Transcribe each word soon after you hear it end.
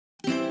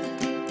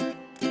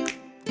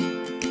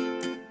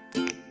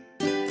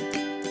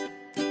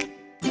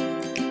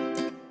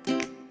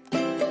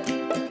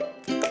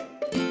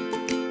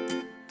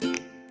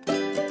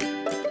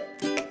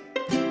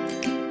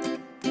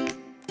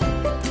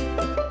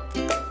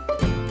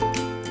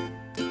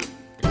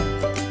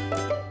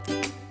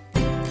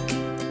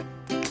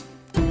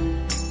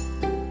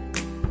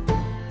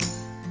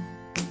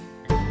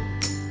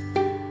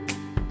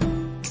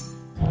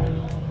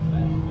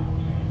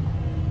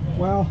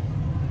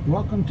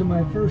Welcome to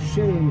my first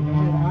shave. I'm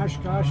in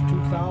Oshkosh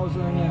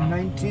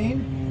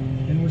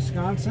 2019 in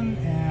Wisconsin,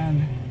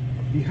 and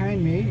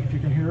behind me, if you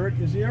can hear it,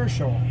 is the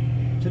Airshow.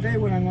 Today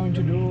what I'm going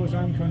to do is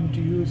I'm going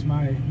to use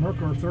my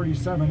Merkur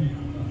 37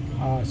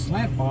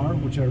 slant bar,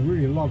 which I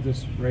really love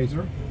this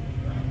razor,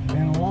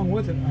 and along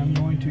with it I'm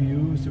going to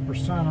use the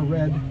Persona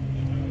Red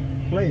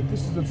blade.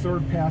 This is the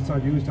third pass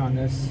I've used on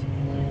this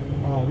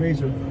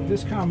razor.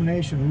 This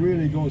combination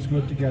really goes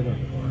good together,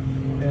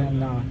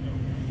 and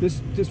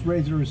this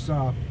razor is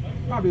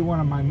probably one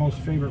of my most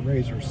favorite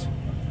razors.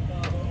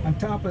 On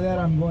top of that,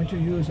 I'm going to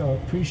use a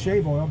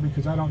pre-shave oil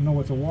because I don't know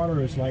what the water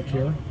is like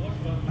here.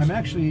 I'm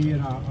actually in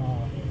a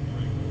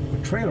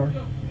trailer,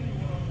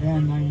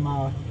 and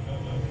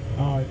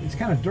it's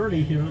kind of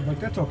dirty here, but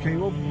that's okay.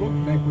 We'll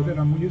make with it.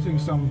 I'm using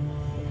some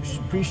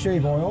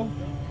pre-shave oil,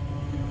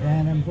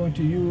 and I'm going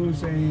to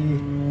use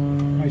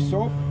my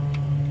soap.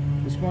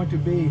 It's going to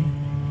be,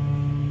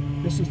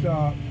 this is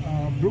the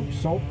Brute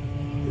soap.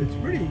 It's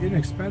really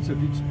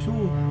inexpensive. It's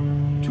two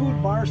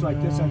bars like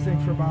this, I think,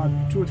 for about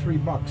 $2 or $3,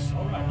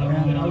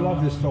 and I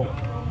love this soap.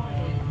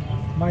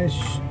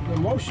 The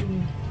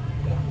lotion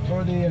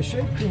or the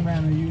shave cream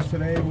I'm going to use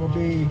today will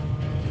be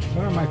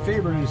one of my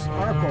favorites,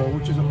 Arko,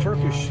 which is a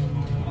Turkish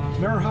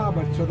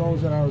merhaba to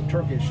those that are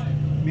Turkish,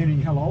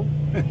 meaning hello.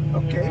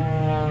 Okay.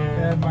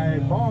 And my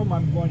balm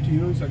I'm going to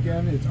use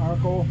again is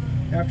Arko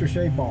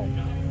aftershave balm.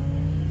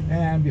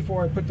 And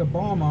before I put the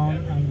balm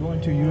on, I'm going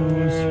to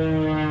use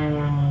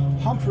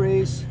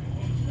Humphreys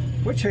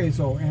witch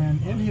hazel, and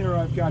in here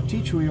I've got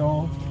tea tree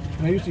oil,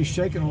 and I usually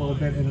shake it a little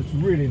bit, and it's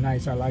really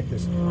nice. I like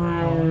this.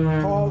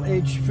 Paul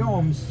H.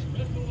 Films,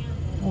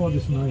 oh,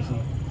 this is noisy.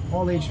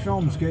 Paul H.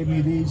 Films gave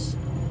me these,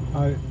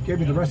 gave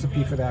me the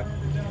recipe for that.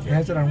 He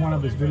has it on one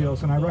of his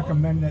videos, and I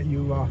recommend that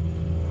you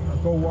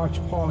go watch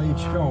Paul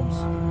H. Films.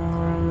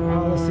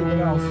 Let's see what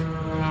else.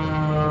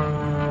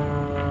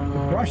 The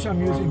brush I'm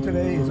using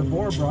today is a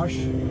boar brush.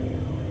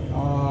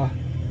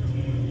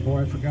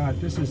 Boy, I forgot.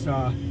 This is,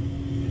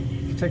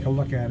 take a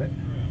look at it.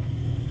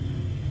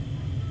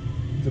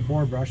 The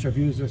boar brush, I've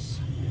used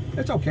this.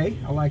 It's okay,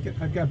 I like it.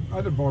 I've got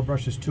other boar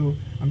brushes too.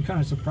 I'm kind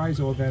of surprised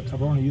though that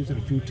I've only used it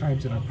a few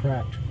times and I'm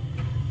cracked.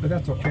 But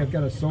that's okay, I've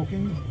got it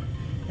soaking.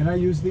 And I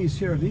use these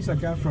here. These I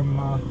got from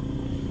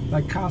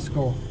like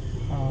Costco,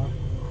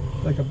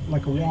 like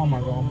a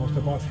Walmart almost. I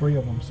bought 3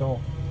 of them.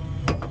 So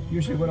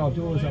usually what I'll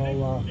do is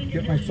I'll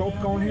get my soap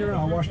going here, and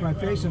I'll wash my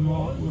face, and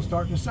we'll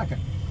start in a second.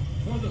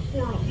 So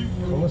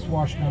let's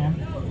wash down.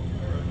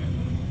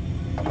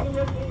 A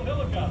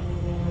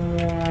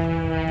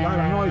lot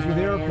of noise with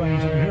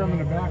airplanes, you can hear them in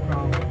the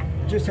background.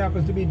 It just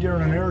happens to be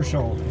during an air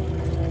show.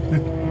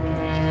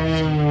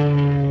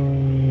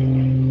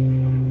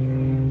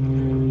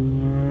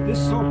 This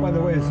soap, by the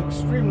way, is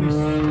extremely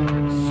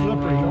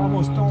slippery. You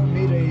almost don't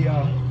need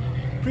a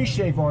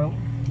pre-shave oil.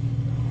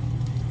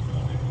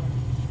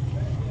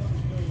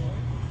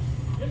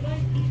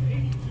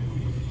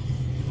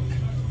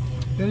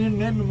 The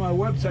name of my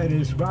website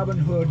is Robin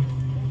Hood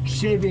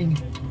Shaving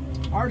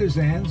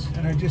Artisans,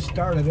 and I just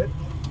started it,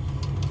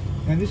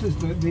 and this is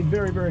the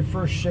very, very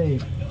first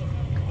shave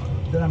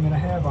that I'm going to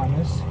have on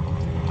this.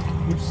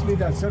 We'll just leave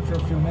that set for a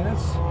few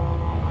minutes.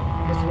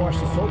 Let's wash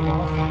the soap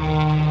off.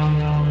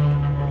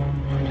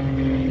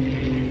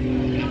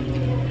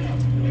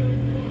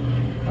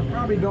 I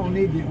probably don't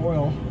need the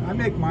oil. I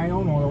make my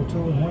own oil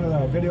too. In one of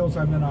the videos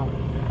I'm going to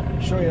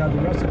show you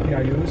the recipe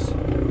I use.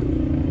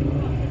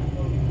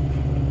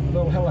 A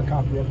little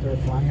helicopter up there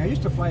flying. I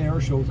used to fly air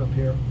shows up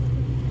here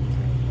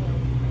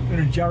in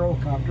a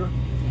gyrocopter,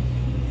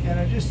 and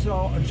I just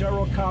saw a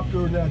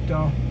gyrocopter that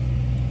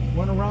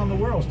went around the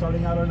world,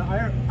 starting out in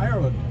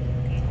Ireland.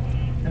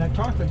 And I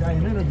talked to the guy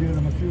and interviewed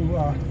him a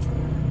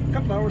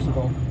couple hours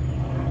ago.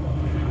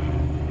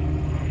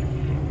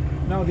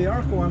 Now the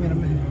Arko, I'm going to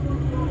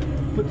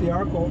put the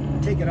Arko,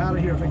 take it out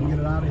of here if I can get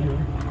it out of here.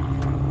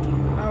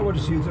 I will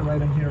just use it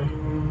right in here,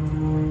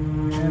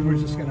 and we're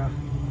just going to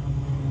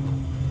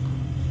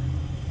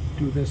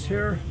do this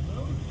here.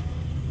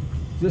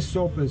 This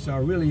soap is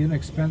really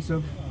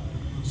inexpensive.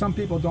 Some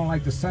people don't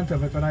like the scent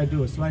of it, but I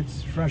do. It's like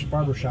fresh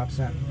barbershop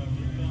scent.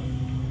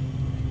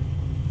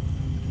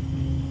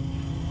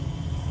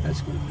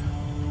 That's good.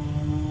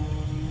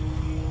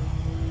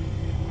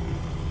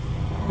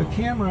 The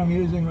camera I'm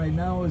using right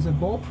now is a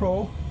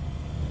GoPro,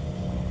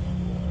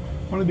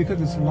 only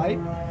because it's light.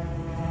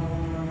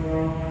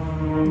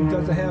 It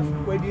does a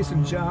halfway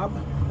decent job.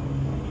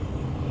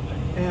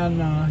 And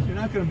you're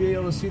not going to be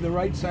able to see the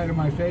right side of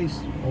my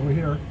face over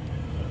here.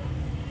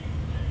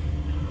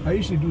 I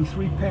usually do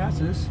 3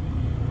 passes.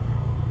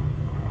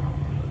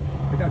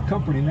 I got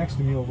company next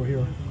to me over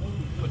here.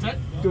 What's that?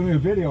 Doing a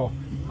video.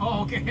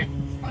 Oh, okay.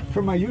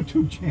 For my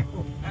YouTube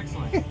channel.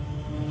 Excellent.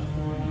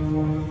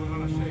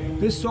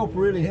 This soap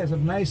really has a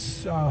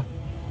nice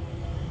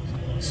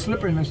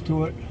slipperiness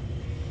to it.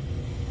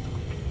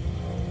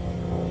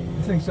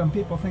 I think some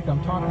people think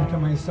I'm talking to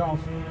myself.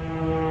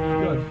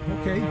 Good.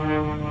 Okay.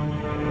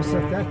 I'll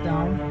set that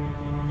down.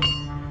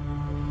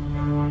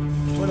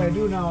 What I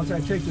do now is I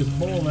take this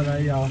bowl that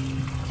I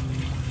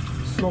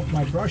soak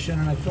my brush in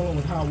and I fill it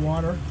with hot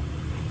water,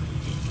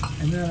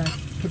 and then I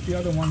put the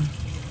other one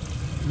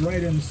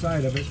right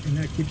inside of it, and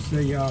that keeps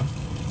the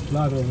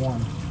lather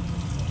warm.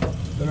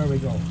 So there we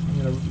go.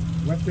 I'm gonna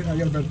wet it. I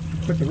gotta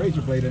put the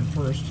razor blade in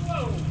first.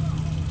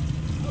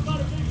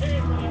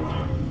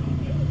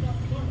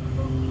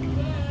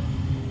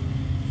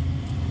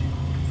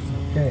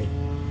 Okay.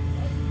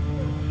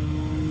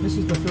 This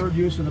is the third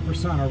use of the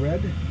Persona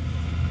Red.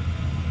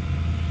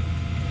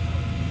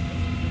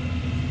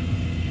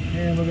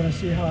 And we're going to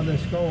see how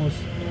this goes.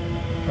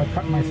 If I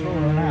cut my throat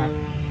or not.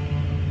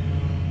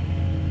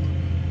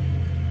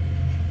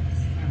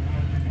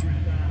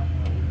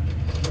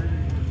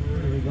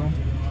 There we go.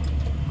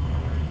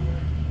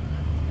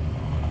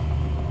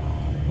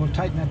 We'll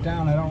tighten it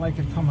down. I don't like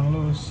it coming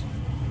loose.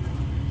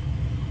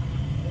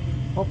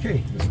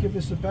 Okay, let's give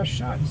this the best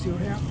shot and see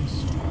what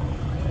happens.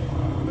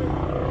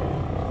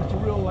 It's a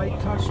real light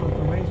touch, let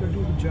the razor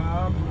do the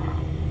job.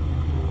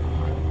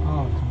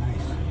 Oh, it's nice.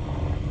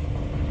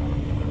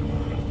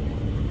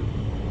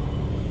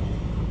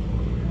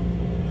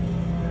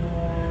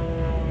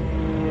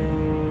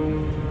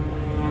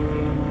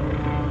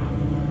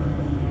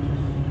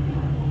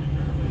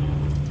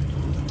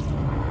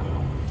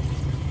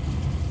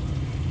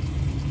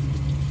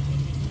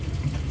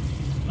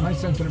 My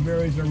sensitive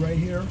areas are right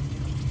here.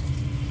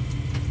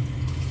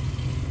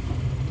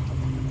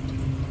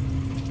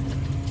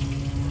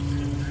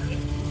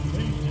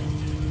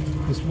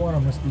 This water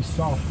must be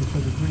soft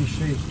because it really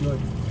shaves good.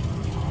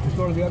 Let's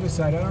go to the other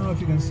side. I don't know if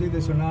you can see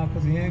this or not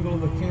because the angle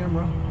of the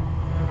camera.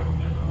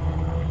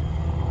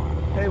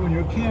 Hey, when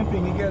you're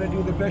camping, you got to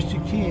do the best you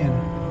can.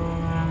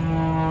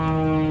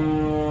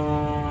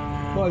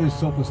 Boy, this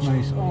soap is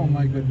nice. Oh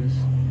my goodness.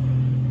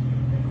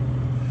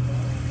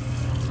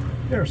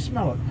 Here,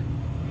 smell it.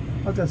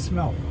 How's that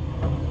smell?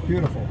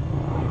 Beautiful.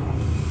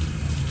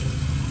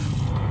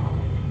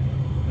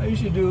 I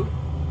usually do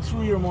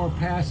 3 or more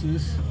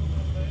passes,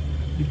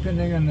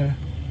 depending on the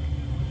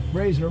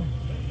razor.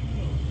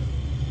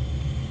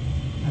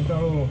 I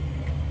got a little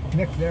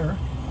nick there.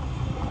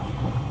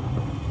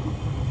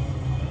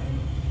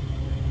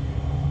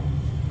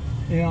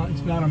 You know,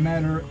 it's not a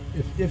matter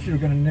if you're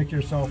going to nick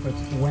yourself,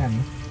 it's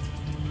when.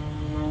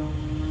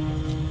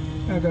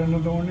 I got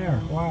another one there.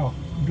 Wow,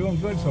 I'm doing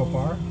good so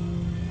far.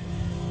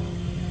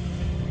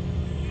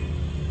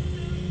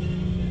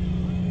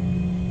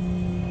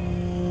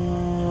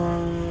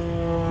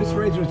 This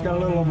razor's got a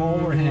little of an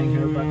overhang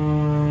here, but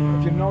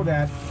if you know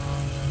that,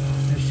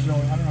 it's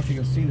showing. I don't know if you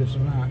can see this or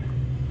not.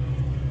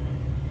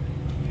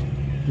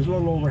 There's a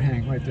little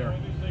overhang right there.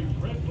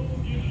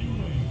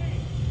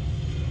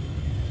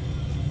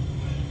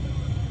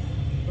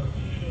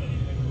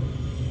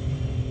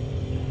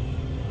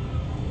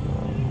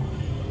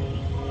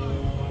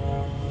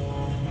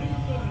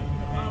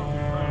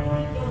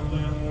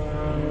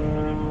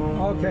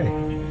 Okay,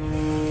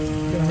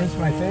 I'm gonna rinse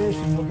my face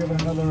and we'll give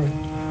it another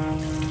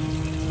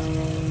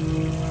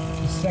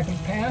second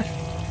pass.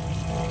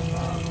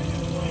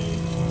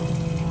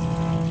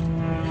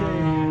 Okay.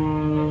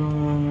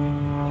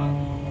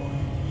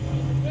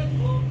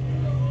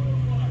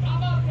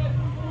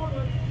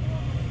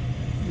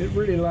 It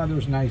really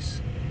lathers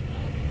nice.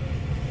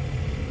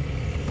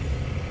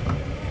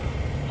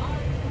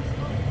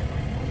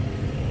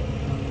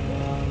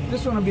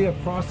 This one will be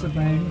across the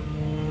vein.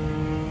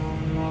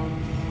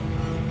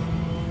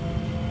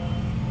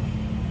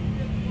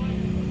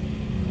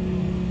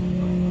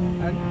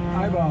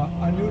 I have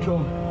a neutral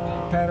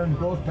pattern,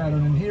 growth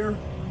pattern in here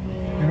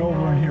and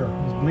over in here.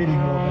 It's bleeding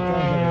a little bit.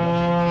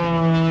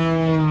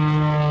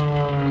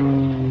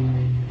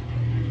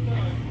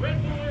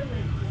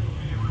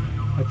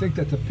 I think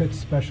that the Pitts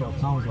Special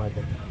sounds like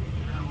it.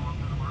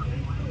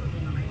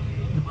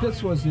 The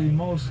Pitts was the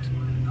most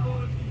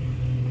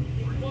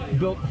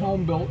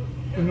home built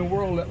in the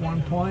world at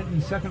one point,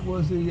 and second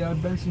was the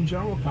Benson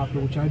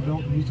Gyrocopter, which I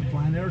built and used to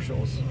fly in air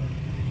shows.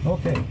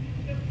 Okay.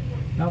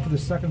 Now for the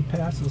second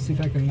pass, let's see if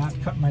I can not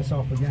cut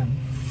myself again.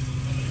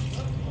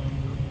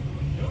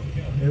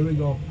 There we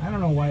go. I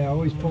don't know why I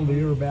always pull the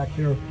ear back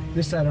here.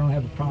 This side I don't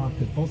have a problem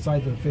because both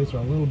sides of the face are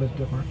a little bit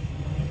different.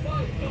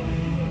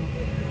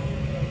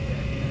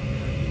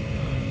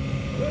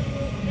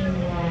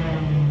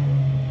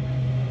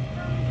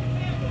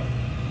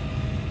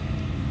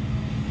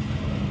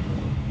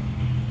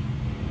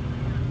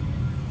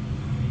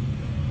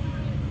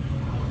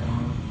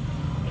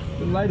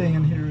 The lighting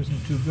in here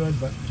isn't too good,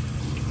 but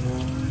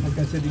like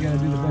I said, you got to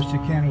do the best you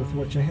can with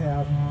what you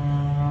have.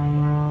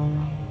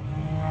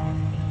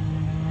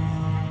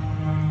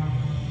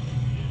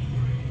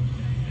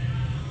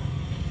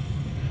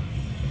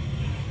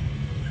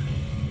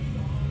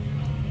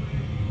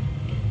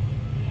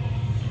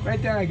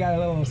 Right there I got a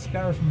little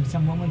scar from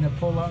some woman that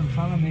pulled out in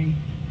front of me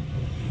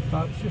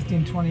about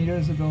 15-20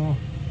 years ago.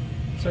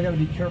 So I got to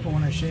be careful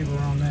when I shave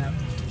around that.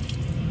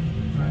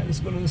 Alright, let's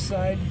go to the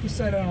side. This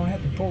side I don't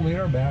have to pull the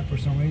air back for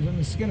some reason.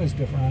 The skin is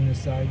different on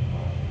this side.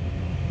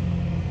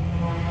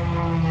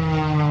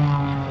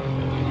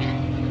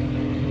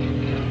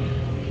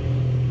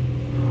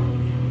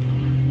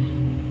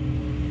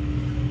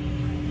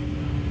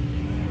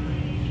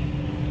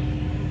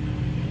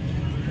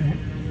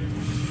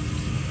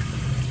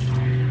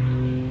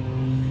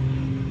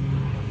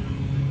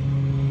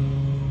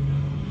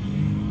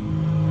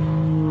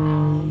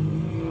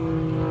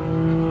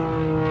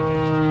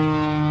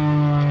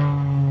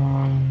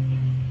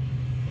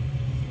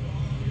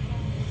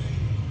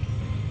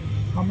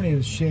 many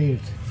have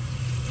shaved?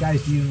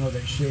 Guys, do you know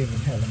that shave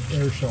and have an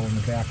air show in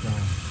the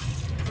background?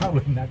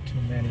 Probably not too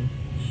many.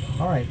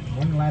 All right,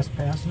 one last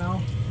pass now.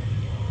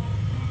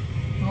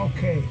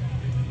 Okay,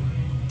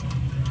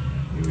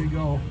 here we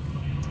go.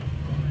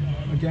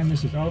 Again,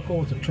 this is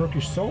Arco. It's a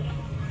Turkish soap.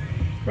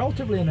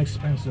 Relatively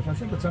inexpensive. I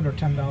think it's under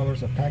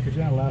 $10 a package.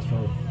 That'll last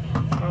for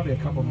probably a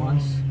couple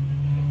months.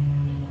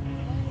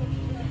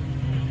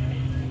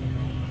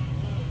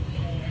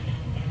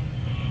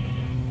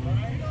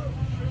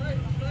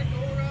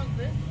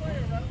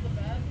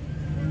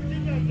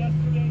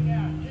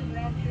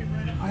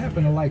 I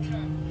happen to like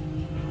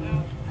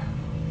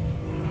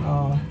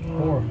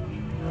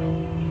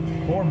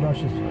boar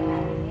brushes a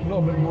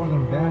little bit more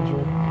than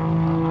Badger.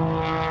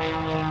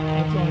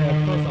 That's only a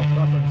personal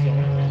preference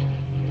though.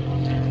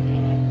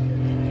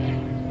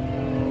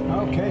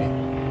 Okay,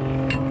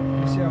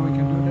 let's see how we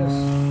can do this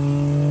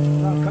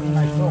without cutting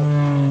my throat.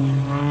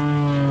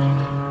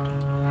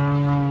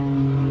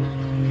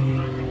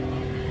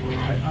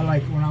 I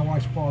like when I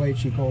watch Paul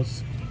H. He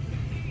goes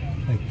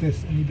like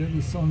this, and he does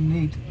it so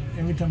neat.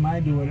 Every time I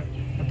do it,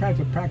 I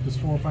practice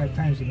 4 or 5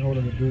 times in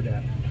order to do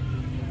that.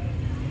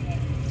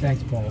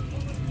 Thanks, Paul.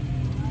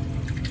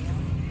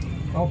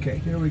 Okay,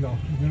 here we go.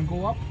 We're gonna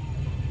go up.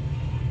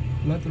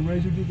 Let the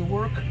razor do the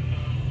work. I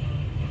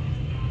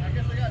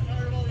guess I got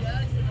tired of all the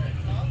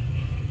accidents, huh?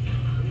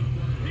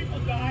 People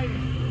dying.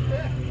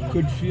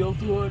 Good feel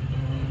to it.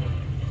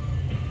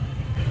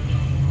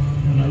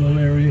 Another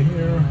area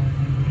here.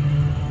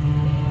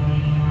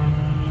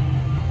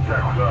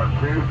 Check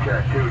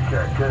 2,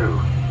 check 2.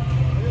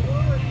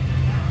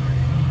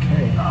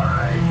 Okay. All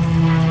right.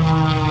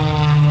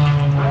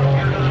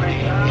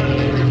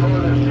 Before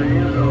this thing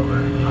is over,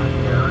 I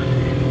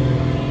guarantee.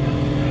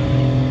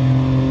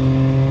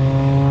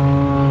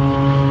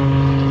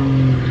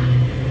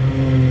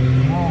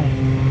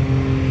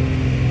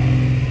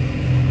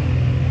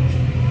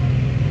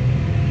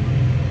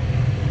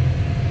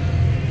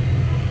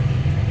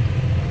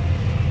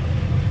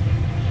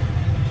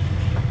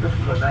 This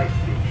is a nice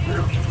piece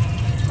too.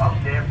 About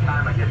damn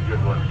time I get a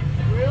good one.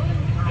 Really?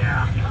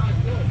 Yeah.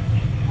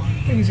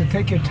 Things that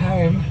take your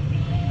time.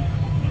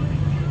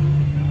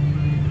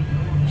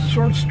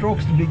 Short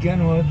strokes to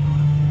begin with,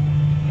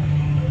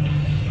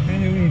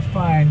 and you'll be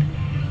fine.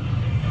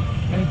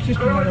 And it's just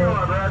a matter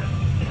of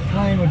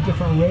playing with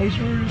different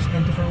razors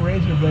and different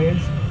razor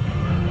blades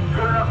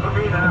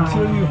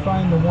until you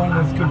find the one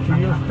that's good for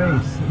your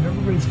face. And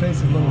everybody's face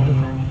is a little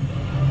different.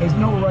 There's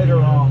no right or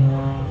wrong.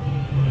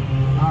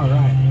 All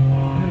right,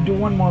 I'm gonna do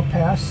one more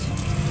pass,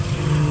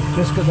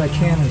 just because I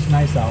can. It's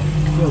nice out.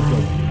 It feels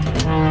good.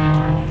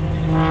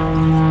 All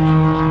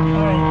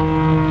right.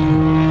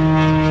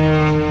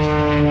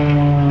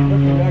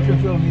 I can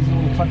feel needs a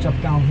little touch up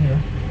down here.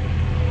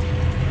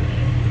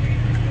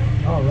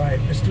 All right,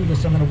 let's do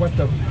this. I'm going to wet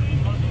the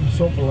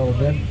soap a little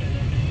bit,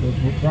 the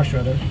brush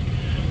rather.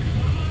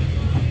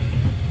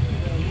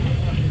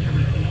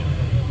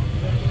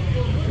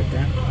 Look at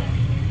that.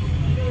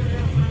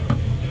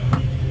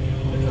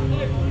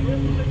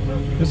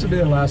 This will be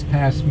the last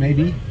pass,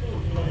 maybe.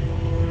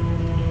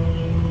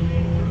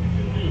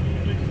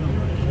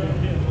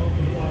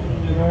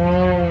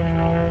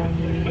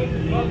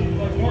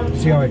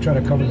 See how I try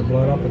to cover the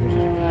blood up? And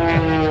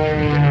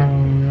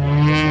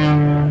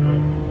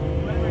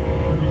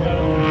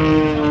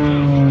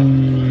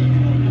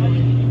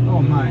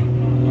oh my.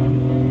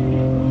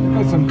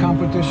 Got some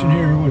competition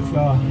here with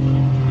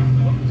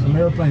some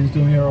airplanes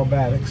doing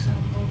aerobatics.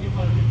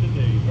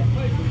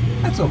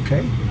 That's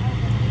okay.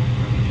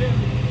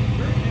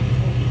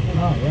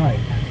 All right.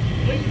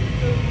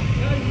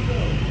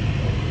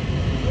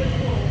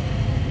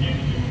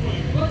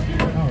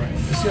 All right,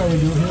 let's see how we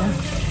do it here.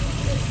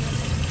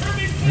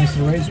 Rinse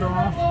the razor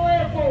off.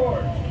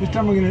 This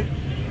time we're going to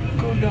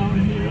go down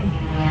here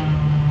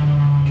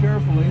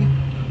carefully.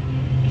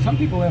 Some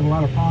people have a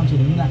lot of problems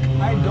with the neck.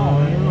 I don't.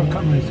 I never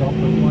cut myself,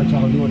 but watch,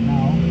 I'll do it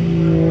now.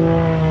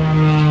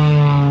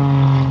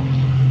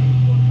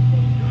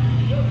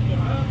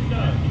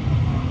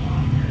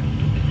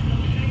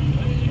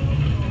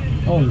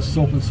 Oh, the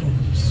soap is so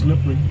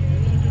slippery.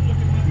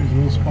 There's a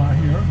little spot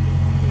here.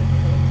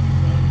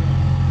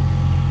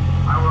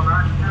 I will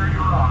not steer you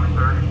wrong,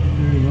 sir.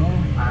 There you go.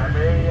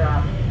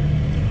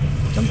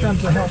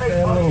 Sometimes it helps to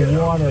add a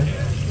little water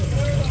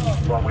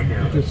What we do.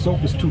 if the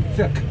soap is too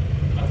thick. And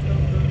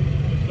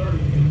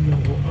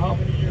then go up.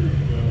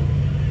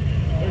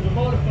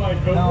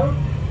 Now,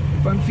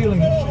 if I'm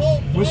feeling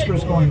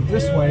whiskers going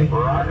this way,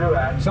 Roger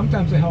that.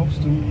 sometimes it helps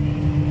to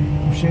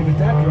shave it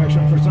that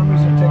direction. For some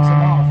reason, it takes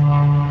them off.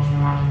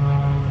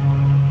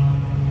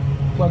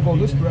 So I go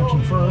this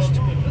direction first.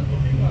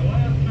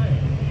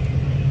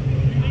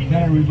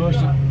 Then I reverse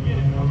it.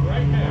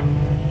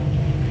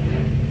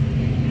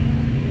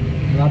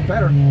 A lot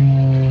better.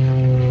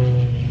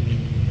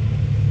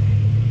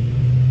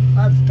 I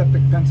have a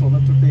step-pick pencil.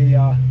 That's what they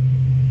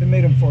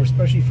made them for,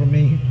 especially for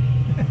me.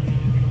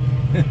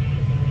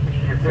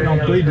 They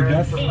don't bleed to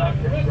death.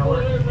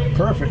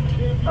 Perfect.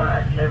 All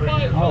right,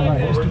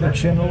 let's do the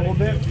chin a little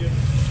bit.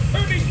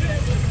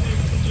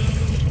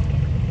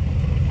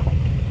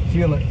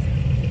 Feel it.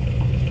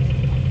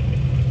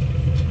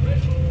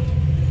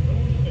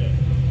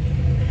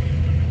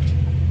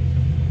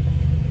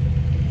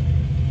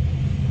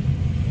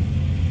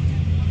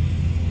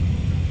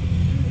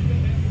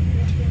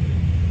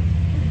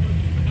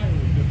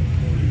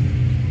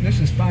 This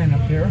is fine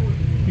up here.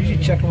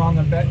 Usually check around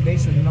the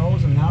base of the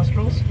nose and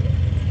nostrils.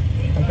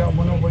 I got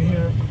one over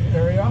here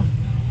area.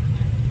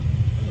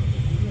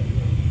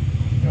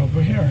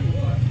 Over here.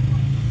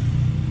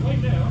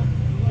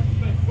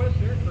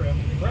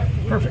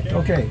 Perfect.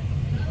 Okay.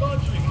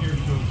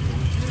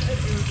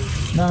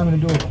 Now I'm going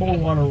to do a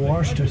cold water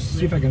wash to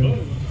see if I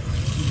can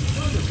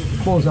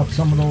close up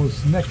some of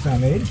those nicks I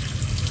made.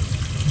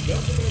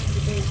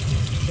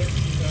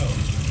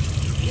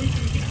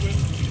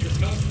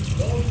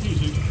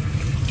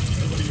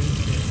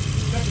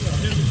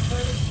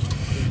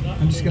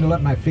 I'm just going to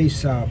let my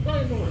face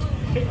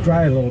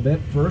dry a little bit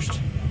first,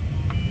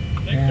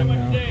 and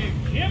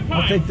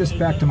I'll take this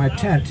back to my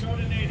tent,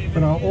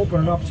 but I'll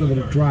open it up so that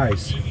it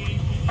dries.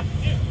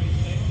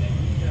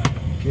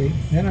 Okay,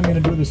 then I'm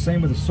going to do the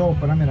same with the soap,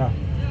 but I'm going to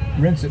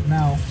rinse it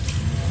now.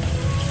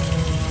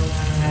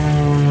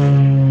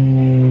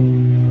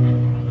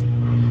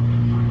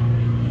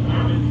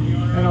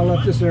 And I'll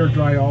let this air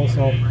dry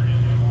also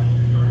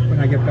when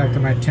I get back to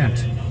my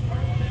tent.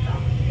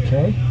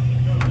 Okay.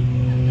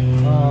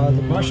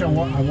 The brush, I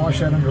wash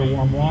that under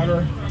warm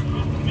water,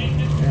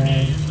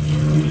 and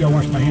usually I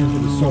wash my hands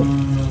with the soap.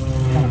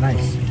 Kind of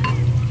nice.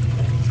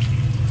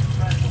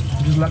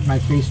 Just let my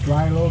face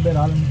dry a little bit.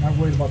 I'm not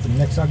worried about the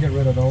nicks. I'll get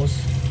rid of those.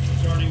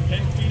 Starting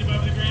 10 feet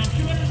above the ground,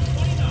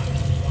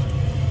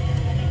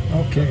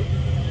 229. Okay.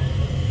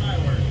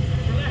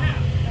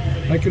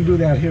 I can do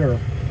that here.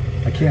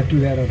 I can't do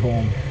that at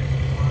home.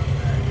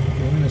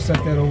 Okay, I'm going to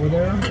set that over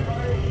there.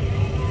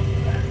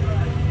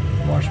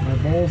 Wash my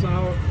bowls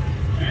out.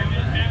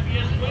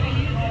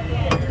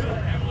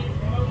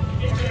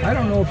 I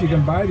don't know if you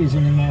can buy these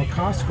anymore.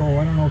 Costco,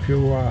 I don't know if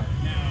you are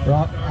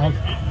out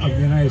of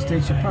the United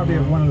States. You probably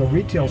have one of the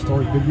retail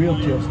stores, big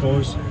retail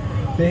stores.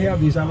 They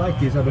have these. I like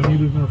these. I've been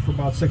using them for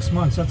about 6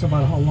 months. That's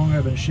about how long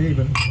I've been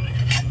shaving.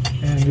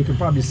 And you can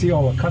probably see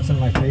all the cuts in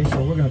my face,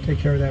 so we're going to take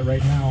care of that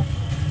right now.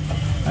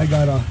 I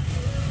got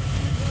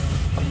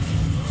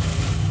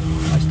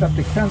my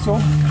styptic pencil.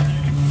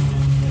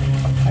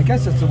 I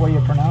guess it's the way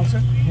you pronounce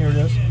it. Here it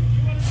is.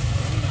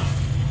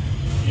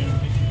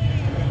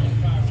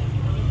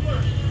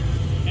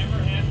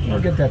 We'll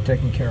get that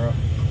taken care of.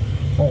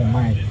 Oh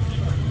my.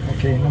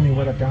 Okay, let me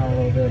wet it down a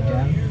little bit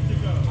again.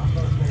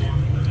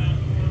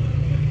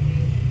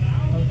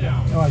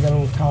 Oh, I got a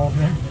little towel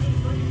here.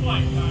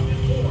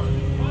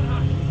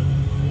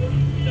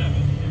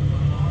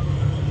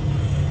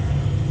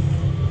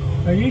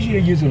 I usually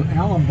use an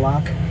Allen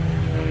block,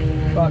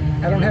 but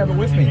I don't have it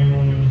with me.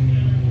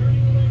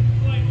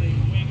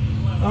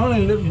 I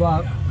only live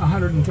about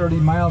 130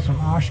 miles from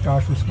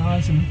Oshkosh,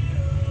 Wisconsin,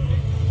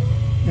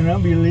 and I'll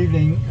be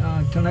leaving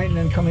tonight and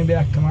then coming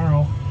back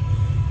tomorrow.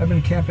 I've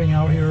been camping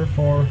out here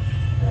for,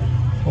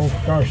 oh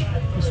gosh,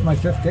 this is my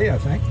 5th day, I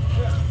think.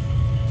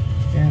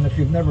 And if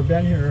you've never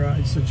been here,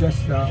 I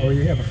suggest, or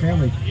you have a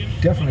family,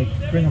 definitely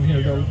bring them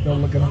here.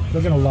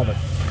 They're gonna love it.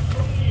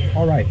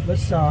 All right,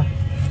 let's. I'm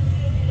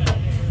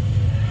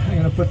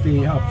gonna put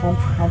the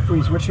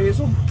Humphreys witch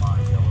hazel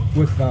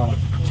with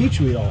tea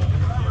tree oil.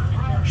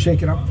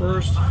 Shake it up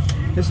first.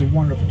 This is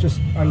wonderful.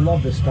 I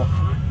love this stuff.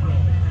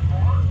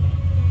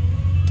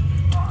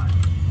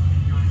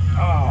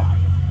 Oh,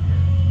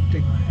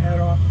 take my hat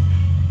off.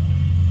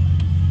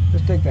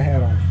 Let's take the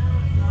hat off.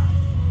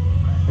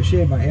 I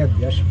shaved my head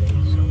yesterday,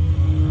 so.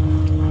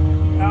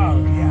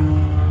 Oh yeah.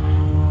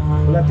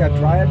 We'll let that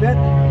dry a bit.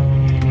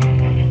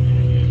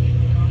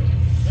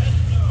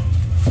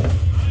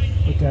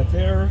 Put that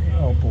there.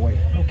 Oh boy.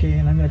 Okay,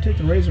 and I'm going to take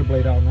the razor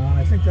blade out now, and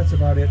I think that's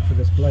about it for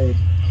this blade.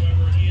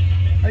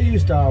 I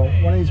used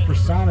one of these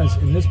personas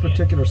in this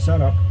particular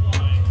setup,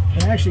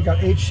 and I actually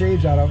got 8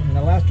 shaves out of it, and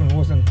the last one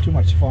wasn't too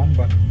much fun,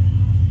 but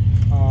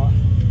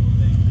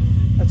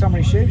that's how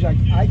many shaves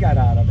I got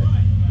out of it.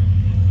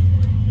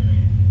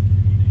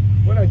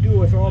 What I do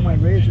with all my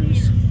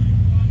razors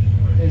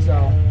is,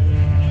 I'll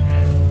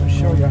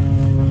show you.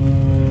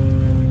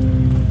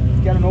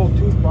 Get an old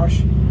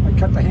toothbrush, I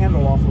cut the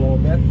handle off a little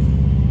bit,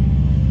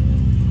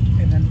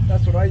 and then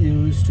that's what I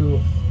use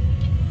to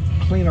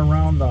clean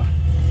around the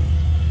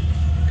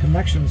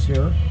connections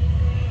here.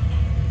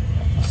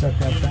 I'll set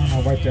that down,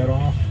 I'll wipe that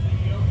off.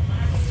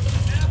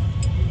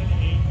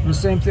 And the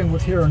same thing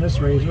with here on this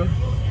razor.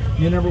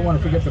 You never want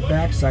to forget the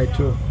back side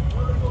too.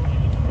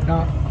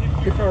 Now,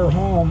 if I were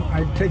home,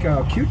 I'd take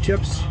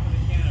Q-tips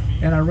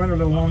and I run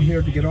it along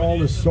here to get all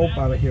this soap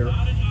out of here.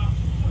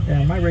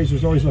 And my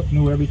razors always look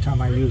new every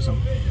time I use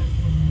them.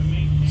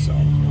 So,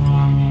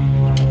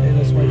 okay,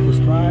 let's wipe this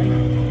dry.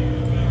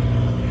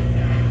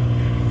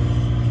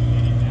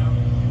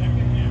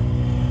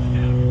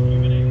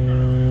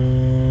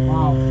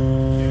 Wow.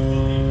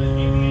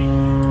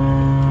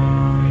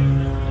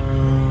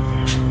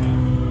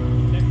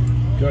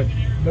 Good.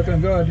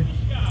 Looking good.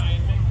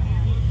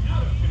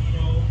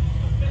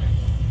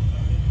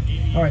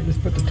 All right, let's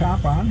put the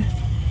top on.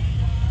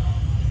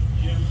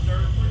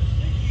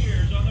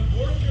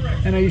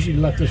 And I usually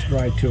let this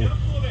dry too.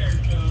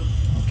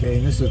 Okay,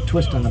 and this is a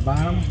twist on the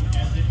bottom.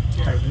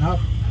 Tighten up.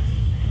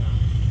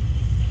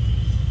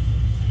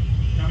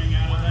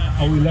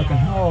 Are we looking?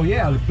 Oh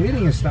yeah, the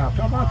bleeding has stopped.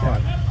 How about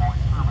that?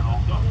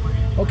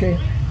 Okay.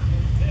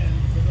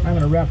 I'm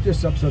going to wrap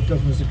this up so it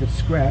doesn't get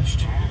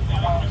scratched.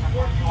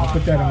 I'll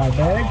put that in my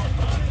bag.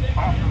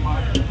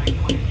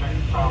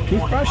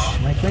 Toothbrush,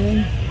 my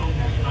cleaning,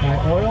 my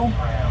oil.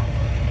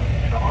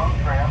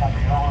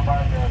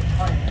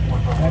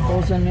 That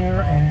goes in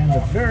there, and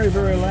the very,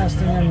 very last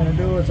thing I'm going to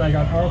do is I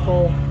got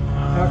Arco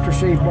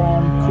Aftershave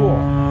Balm Cool.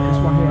 This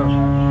one here.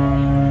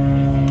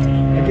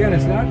 Again,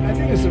 it's not, I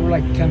think it's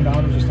like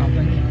 $10 or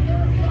something.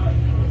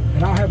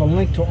 And I'll have a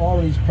link to all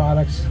of these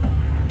products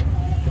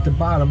at the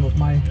bottom of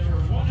my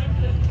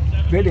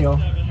video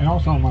and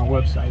also on my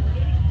website.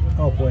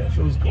 Oh boy, it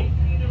feels good.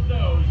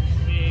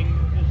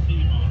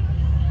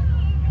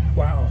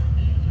 Wow.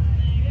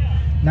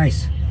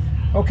 Nice.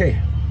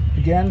 Okay,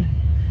 again,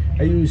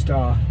 I used,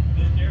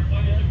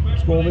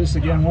 let's go over this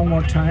again one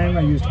more time.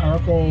 I used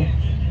Arco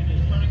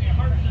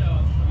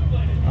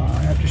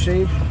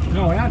Aftershave.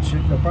 No, not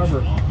the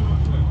barber.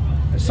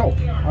 Soap.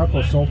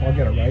 Arco soap, I'll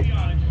get it right.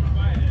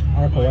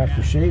 Arco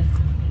Aftershave.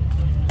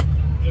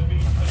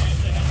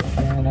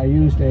 And I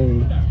used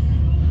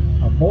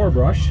a boar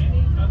brush.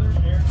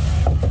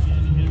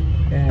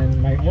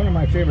 And one of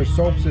my favorite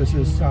soaps is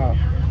this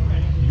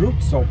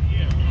Brute soap.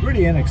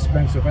 Pretty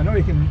inexpensive. I know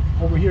you can,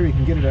 over here you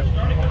can get it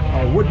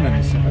at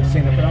Woodman's. I've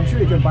seen it, but I'm sure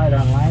you can buy it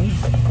online.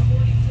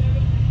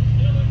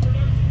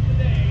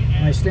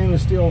 My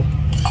stainless steel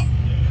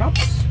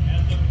cups.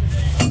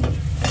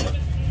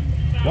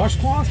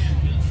 Washcloth.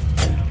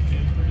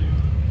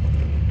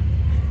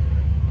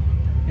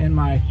 And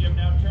my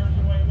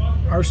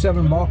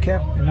R7 ball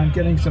cap, and I'm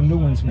getting some new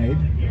ones made.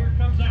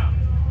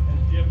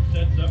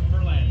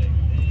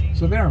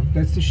 So there,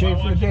 that's the shave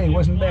for the day. It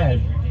wasn't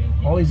bad.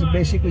 All these are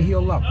basically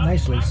healed up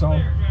nicely. So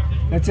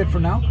that's it for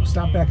now.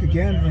 Stop back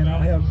again, and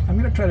I'm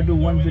going to try to do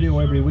one video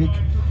every week.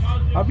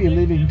 I'll be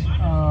leaving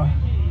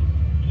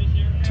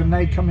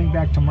tonight, coming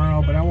back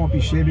tomorrow, but I won't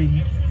be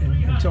shaving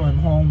until I'm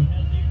home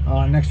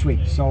next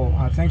week. So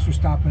thanks for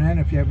stopping in.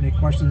 If you have any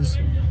questions,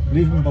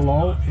 leave them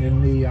below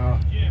in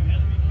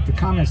the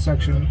comment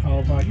section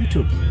of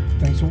YouTube.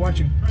 Thanks for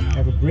watching.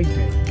 Have a great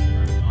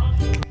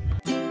day.